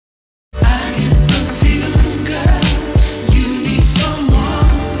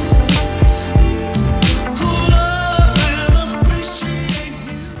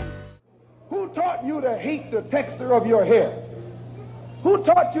texture of your hair? Who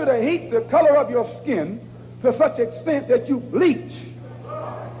taught you to hate the color of your skin to such extent that you bleach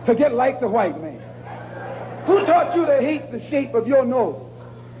to get like the white man? Who taught you to hate the shape of your nose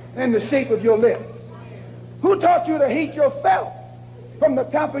and the shape of your lips? Who taught you to hate yourself from the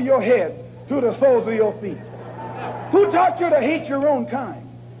top of your head to the soles of your feet? Who taught you to hate your own kind?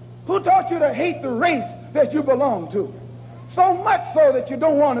 Who taught you to hate the race that you belong to? So much so that you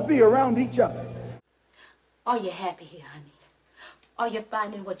don't want to be around each other. Are you happy here, honey? Are you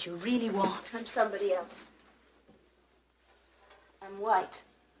finding what you really want? I'm somebody else. I'm white.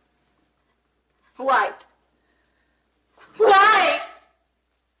 White. White!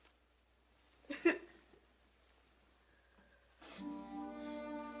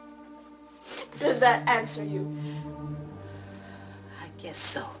 Does that answer you? I guess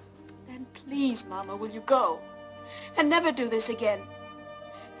so. Then please, Mama, will you go? And never do this again.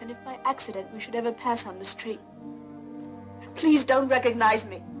 And if by accident we should ever pass on the street, please don't recognize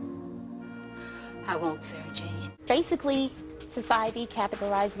me. I won't, Sarah Jane. Basically, society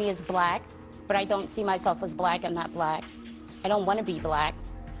categorized me as black, but I don't see myself as black. I'm not black. I don't want to be black.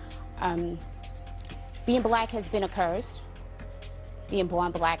 Being black has been a curse. Being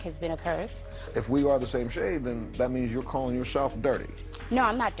born black has been a curse. If we are the same shade, then that means you're calling yourself dirty. No,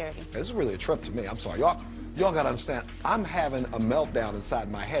 I'm not dirty. This is really a trip to me. I'm sorry. Y'all got to understand, I'm having a meltdown inside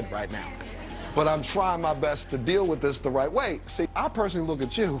my head right now. But I'm trying my best to deal with this the right way. See, I personally look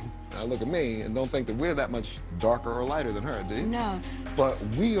at you, and I look at me, and don't think that we're that much darker or lighter than her, do you? No. But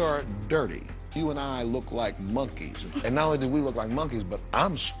we are dirty. You and I look like monkeys. And not only do we look like monkeys, but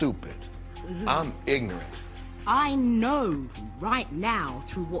I'm stupid. I'm ignorant. I know right now,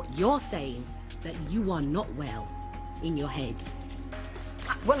 through what you're saying, that you are not well in your head.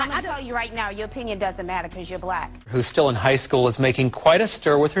 Well, I'm going to tell you right now, your opinion doesn't matter because you're black. Who's still in high school, is making quite a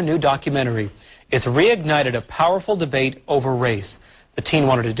stir with her new documentary. It's reignited a powerful debate over race. The teen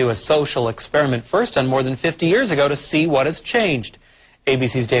wanted to do a social experiment first done more than 50 years ago to see what has changed.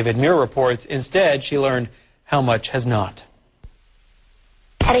 ABC's David Muir reports instead she learned how much has not.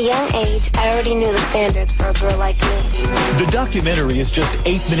 At a young age, I already knew the standards for a girl like me. The documentary is just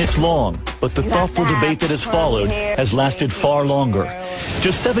 8 minutes long, but the thoughtful debate that has followed has lasted far longer.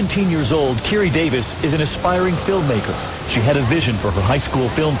 Just 17 years old, Kiri Davis is an aspiring filmmaker. She had a vision for her high school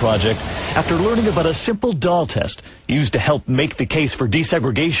film project after learning about a simple doll test used to help make the case for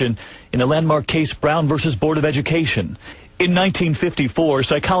desegregation in the landmark case Brown versus Board of Education. In 1954,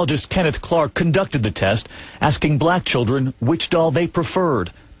 psychologist Kenneth Clark conducted the test, asking black children which doll they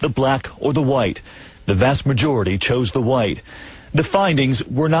preferred, the black or the white. The vast majority chose the white. The findings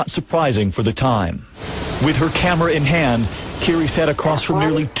were not surprising for the time. With her camera in hand, Kiri sat across from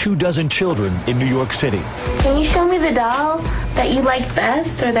nearly 24 children in New York City. Can you show me the doll that you like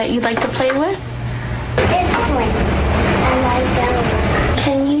best or that you like to play with? This one. I like that one.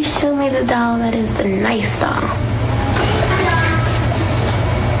 Can you show me the doll that is the nice doll?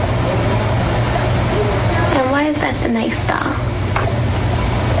 And why is that the nice doll?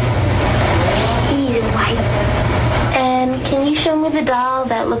 He's white. And can you show me the doll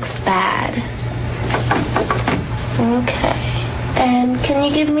that looks bad? Okay. And can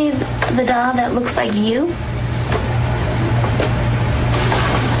you give me the doll that looks like you?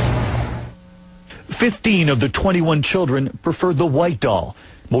 15 of the 21 children preferred the white doll.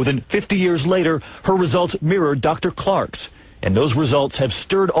 More than 50 years later, her results mirrored Dr. Clark's. And those results have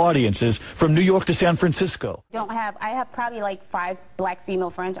stirred audiences from New York to San Francisco. I have probably like 5 black female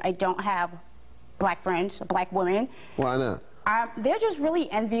friends. I don't have black friends, black women. Why not? They're just really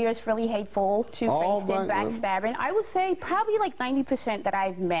envious, really hateful, two-faced, and backstabbing. I would say probably like 90% that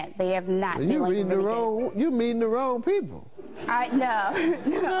I've met, they have not been like really good. You're meeting the wrong people. No.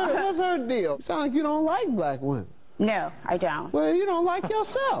 What's her deal? Sounds like you don't like black women. No, I don't. Well, you don't like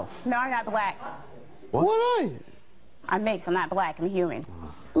yourself. No, I'm not black. What are you? I'm mixed. I'm not black. I'm human.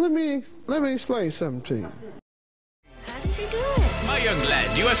 Let me explain something to you. How did you do it? My young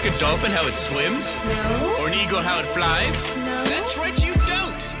lad, do you ask a dolphin how it swims? No. Or an eagle how it flies? No. That's right, you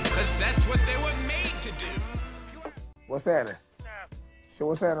don't. Because that's what they were made to do. What's happening? What's up? So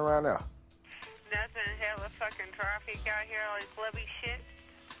what's happening right now? Nothing. Hella fucking traffic out here. All this bloody shit.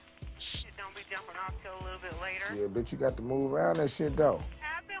 Shit don't be jumping off till a little bit later. Shit, bitch, you got to move around that shit, though.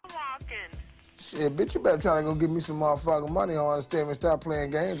 I've been walking. Shit, bitch, you better try to go get me some motherfucking money on understand me. Stop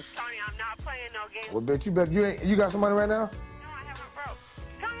playing games. Tony, I'm not playing no games. Well, bitch, you got some money right now? No, I haven't broke.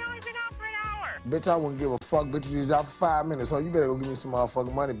 Tony, I only been out for an hour. Bitch, I wouldn't give a fuck, bitch. You was out for 5 minutes, so you better go give me some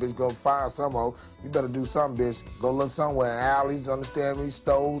motherfucking money, bitch. Go find some hoe. You better do something, bitch. Go look somewhere in alleys, understand me,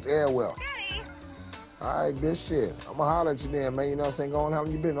 stoves, everywhere. Daddy. All right, bitch, shit. I'm gonna holler at you then, man. You know what I'm saying? Go on, how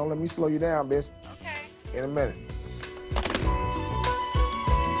long you been? Don't let me slow you down, bitch. Okay. In a minute.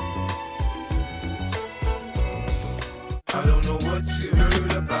 what you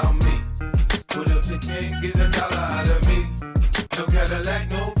heard about me. What else you can't get $1 out of me? No Cadillac,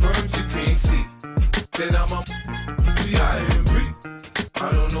 no perms you can't see. Then I'm a B.I.M.B.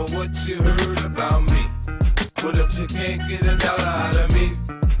 I don't know what you heard about me. What else you can't get $1 out of me?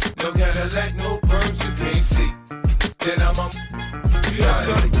 No Cadillac, no perms you can't see. Then I'm a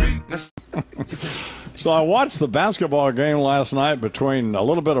B.I.M.B. So I watched the basketball game last night between a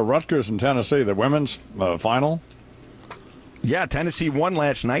little bit of Rutgers and Tennessee, the women's final. Yeah, Tennessee won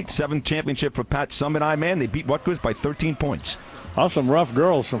last night. 7th championship for Pat Summitt. Man, they beat Rutgers by 13 points. That's some rough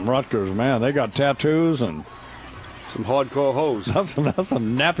girls from Rutgers, man. They got tattoos and some hardcore hoes. That's some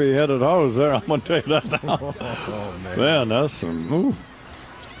nappy-headed hoes there. I'm gonna tell you that now. Oh, man, that's some. Ooh.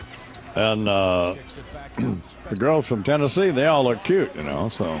 And the girls from Tennessee, they all look cute, you know.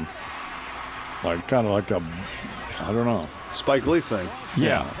 So, like kind of like a, I don't know, Spike Lee thing.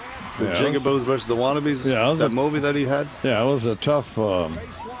 Yeah. The Jigaboos versus the Wannabes. Yeah, that movie that he had. Yeah, it was a tough.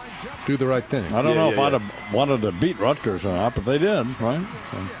 Do the right thing. I don't know if I'd have wanted to beat Rutgers or not, but they did, right?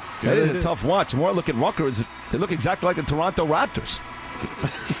 So. It is a tough watch. More look at Rutgers. They look exactly like the Toronto Raptors.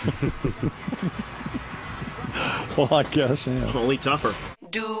 Well, I guess, yeah. Only tougher.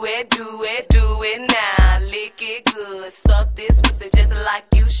 Do it, do it, do it now. Lick it good. Suck this pussy just like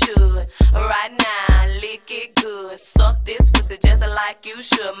you should. Right now, lick it good. Suck this pussy just like you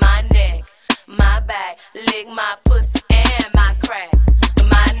should. My neck, my back, lick my pussy and my crack.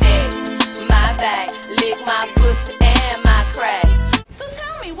 My neck, my back, lick my pussy and my crack. So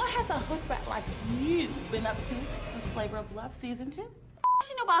tell me, what has a hood rat like you been up to since Flavor of Love Season 2?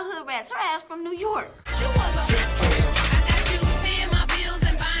 She know about hood rats. Her ass from New York.